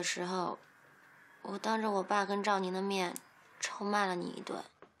下午的时候，我当着我爸跟赵宁的面，臭骂了你一顿。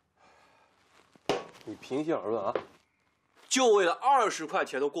你平心而论啊，就为了20块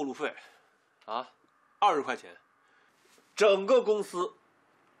钱的过路费，啊，20块钱，整个公司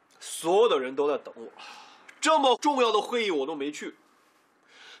所有的人都在等我，这么重要的会议我都没去，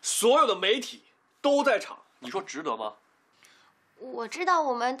所有的媒体都在场，你说值得吗？我知道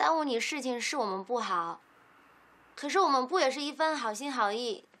我们耽误你事情是我们不好，可是我们不也是一番好心好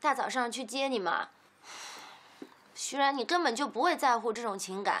意，大早上去接你吗？徐然，你根本就不会在乎这种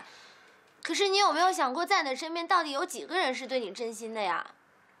情感。可是你有没有想过，在你的身边到底有几个人是对你真心的呀？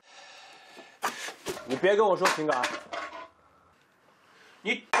你别跟我说情感，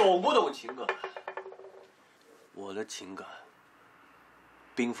你懂不懂情感？我的情感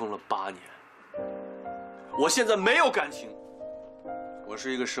冰封了8年，我现在没有感情。我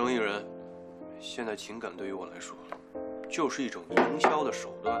是一个生意人，现在情感对于我来说，就是一种营销的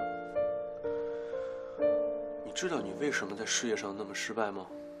手段。你知道你为什么在事业上那么失败吗？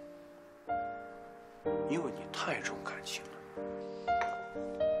因为你太重感情了。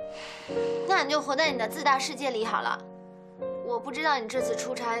那你就活在你的自大世界里好了。我不知道你这次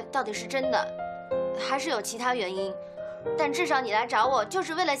出差到底是真的，还是有其他原因，但至少你来找我就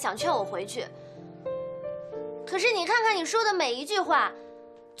是为了想劝我回去。可是你看看你说的每一句话，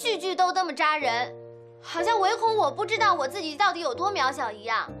句句都那么扎人，好像唯恐我不知道我自己到底有多渺小一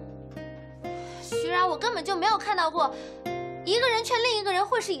样。徐然，我根本就没有看到过一个人劝另一个人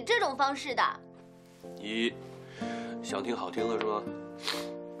会是以这种方式的。你想听好听的是吧？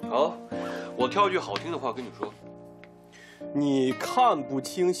好，我挑一句好听的话跟你说：你看不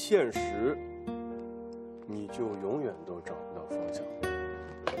清现实，你就永远都找不到方向。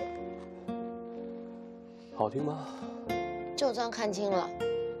好听吗？就算看清了，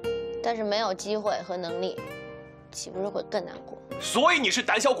但是没有机会和能力，岂不是会更难过？所以你是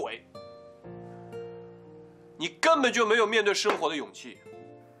胆小鬼，你根本就没有面对生活的勇气。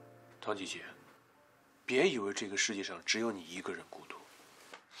唐琪琪，别以为这个世界上只有你一个人孤独。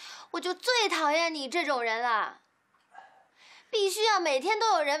我就最讨厌你这种人了，必须要每天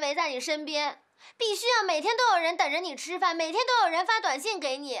都有人围在你身边，必须要每天都有人等着你吃饭，每天都有人发短信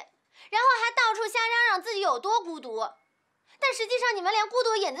给你，然后还到处瞎嚷嚷自己有多孤独。但实际上你们连孤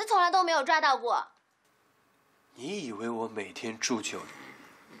独影子从来都没有抓到过。你以为我每天祝酒你？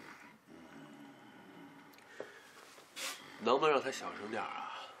能不能让他小声点啊？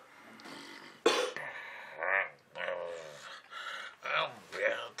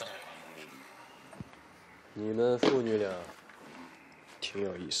你们父女俩挺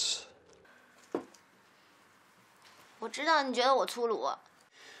有意思。我知道你觉得我粗鲁，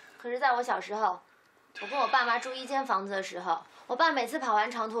可是在我小时候，我跟我爸妈住一间房子的时候，我爸每次跑完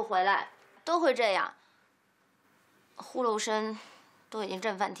长途回来都会这样，呼噜声都已经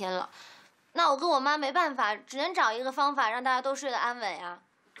震翻天了。那我跟我妈没办法，只能找一个方法让大家都睡得安稳啊。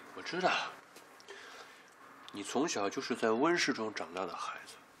我知道，你从小就是在温室中长大的孩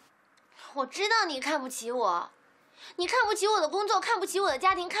子。我知道你看不起我，你看不起我的工作，看不起我的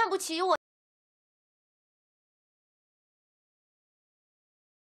家庭，看不起我。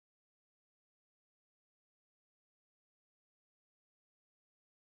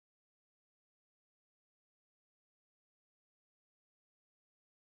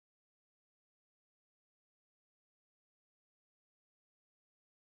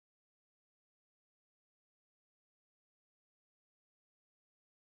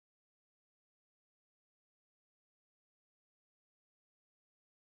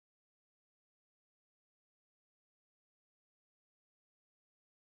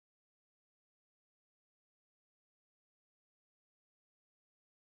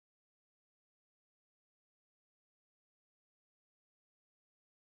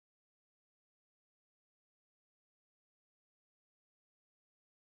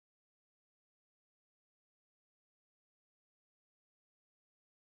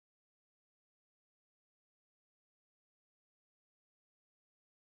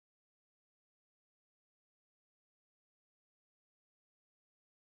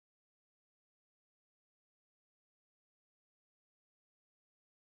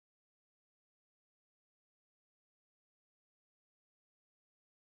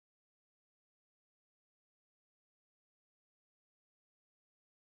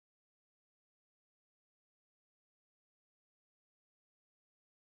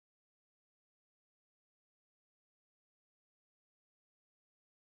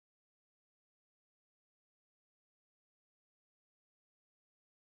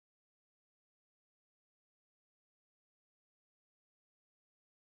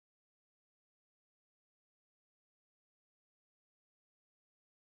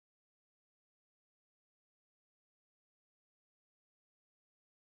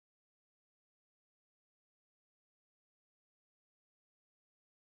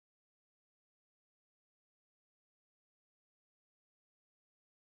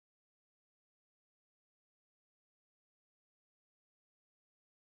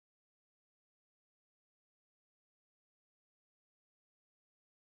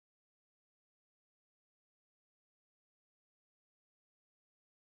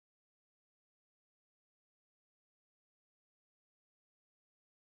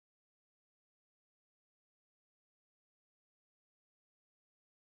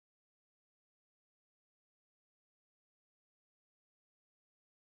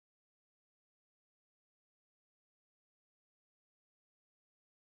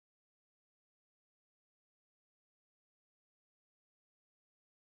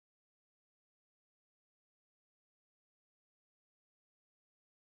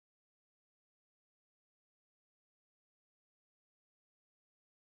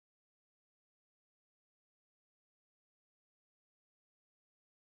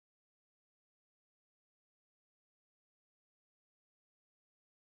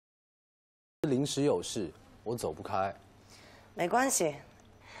临时有事，我走不开。没关系，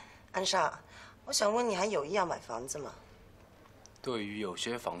安莎，我想问你，还有意要买房子吗？对于有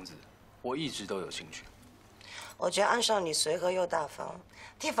些房子，我一直都有兴趣。我觉得安少你随和又大方，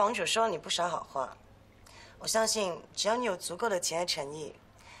替房主说了你不少好话。我相信，只要你有足够的钱和诚意，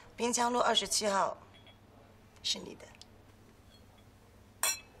滨江路27号是你的。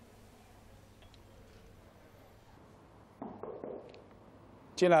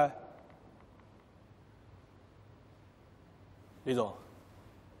进来。李总，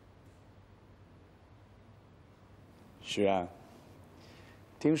徐然，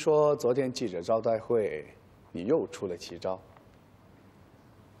听说昨天记者招待会，你又出了奇招。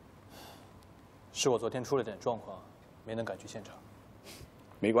是我昨天出了点状况，没能赶去现场。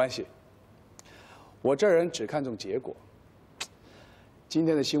没关系，我这人只看重结果。今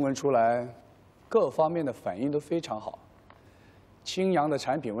天的新闻出来，各方面的反应都非常好，青阳的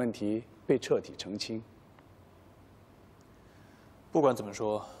产品问题被彻底澄清。不管怎么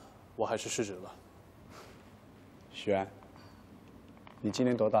说，我还是失职了。徐安，你今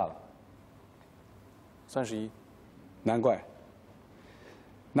年多大了？31。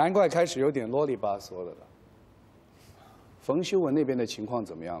难怪开始有点啰里吧嗦的了。冯修文那边的情况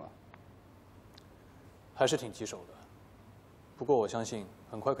怎么样了？还是挺棘手的，不过我相信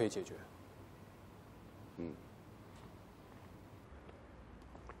很快可以解决。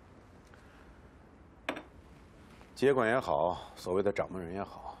接管也好，所谓的掌门人也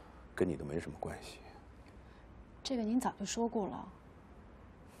好，跟你都没什么关系。这个您早就说过了。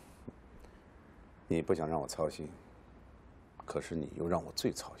你不想让我操心，可是你又让我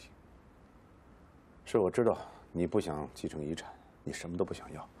最操心。是我知道你不想继承遗产，你什么都不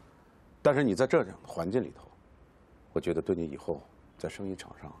想要，但是你在这样的环境里头，我觉得对你以后在生意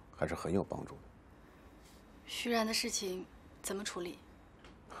场上还是很有帮助的。徐然的事情怎么处理？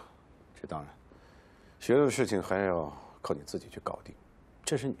这当然，学的事情还要靠你自己去搞定，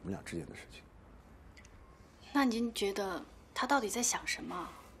这是你们俩之间的事情。那您觉得他到底在想什么？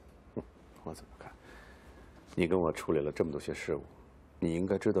我怎么看？你跟我处理了这么多些事务，你应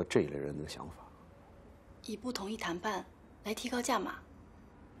该知道这一类人的想法。以不同意谈判来提高价码。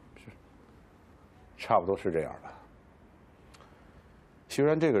差不多是这样的。徐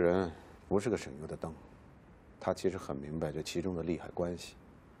然这个人不是个省油的灯，他其实很明白这其中的利害关系。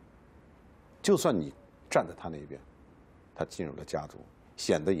就算你站在他那边，他进入了家族，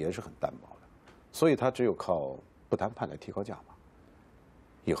显得也是很单薄的，所以他只有靠不谈判来提高价码。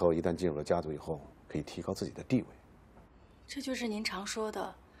以后一旦进入了家族以后，可以提高自己的地位。这就是您常说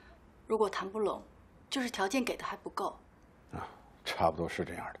的，如果谈不拢，就是条件给的还不够。差不多是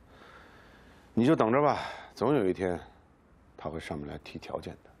这样的。你就等着吧，总有一天，他会上面来提条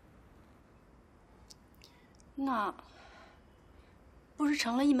件的。那不是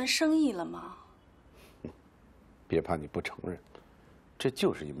成了一门生意了吗？别怕你不承认，这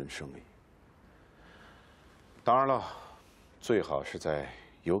就是一门生意。当然了，最好是在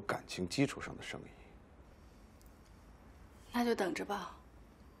有感情基础上的生意。那就等着吧。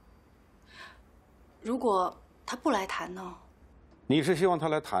如果他不来谈呢？你是希望他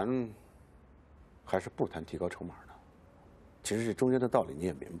来谈，还是不谈提高筹码呢？其实这中间的道理你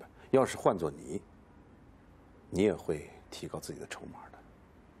也明白。要是换做你，你也会提高自己的筹码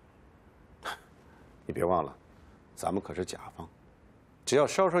的。你别忘了，咱们可是甲方，只要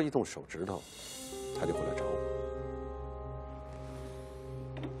稍稍一动手指头，他就会来找我。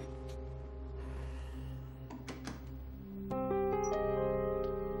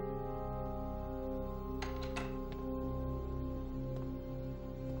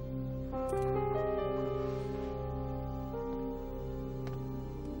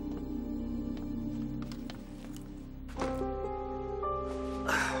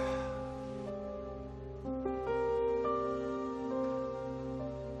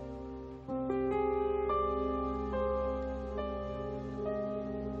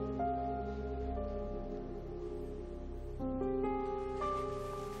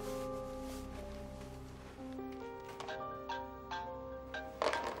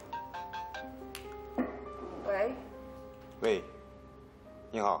喂，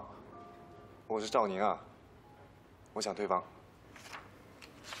你好，我是赵宁啊，我想退房。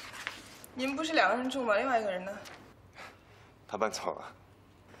你们不是2个人住吗？另外1个人呢？他搬走了。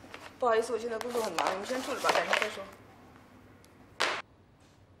不好意思，我现在工作很忙，你们先住着吧，改天再说。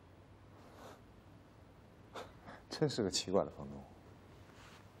真是个奇怪的房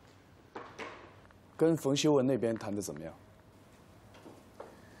东。跟冯修文那边谈的怎么样？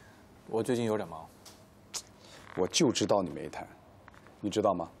我最近有点忙。我就知道你没谈，你知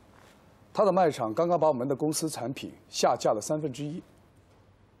道吗？他的卖场刚刚把我们的公司产品下架了1/3。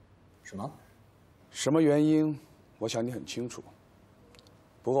什么？什么原因？我想你很清楚。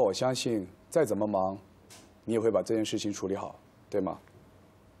不过我相信，再怎么忙，你也会把这件事情处理好，对吗？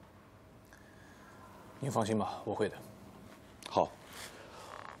您放心吧，我会的。好，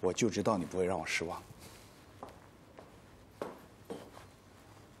我就知道你不会让我失望。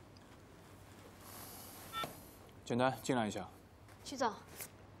简单，进来一下。徐总，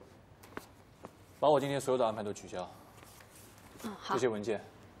把我今天所有的安排都取消。好。这些文件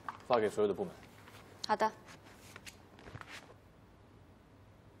发给所有的部门。好的。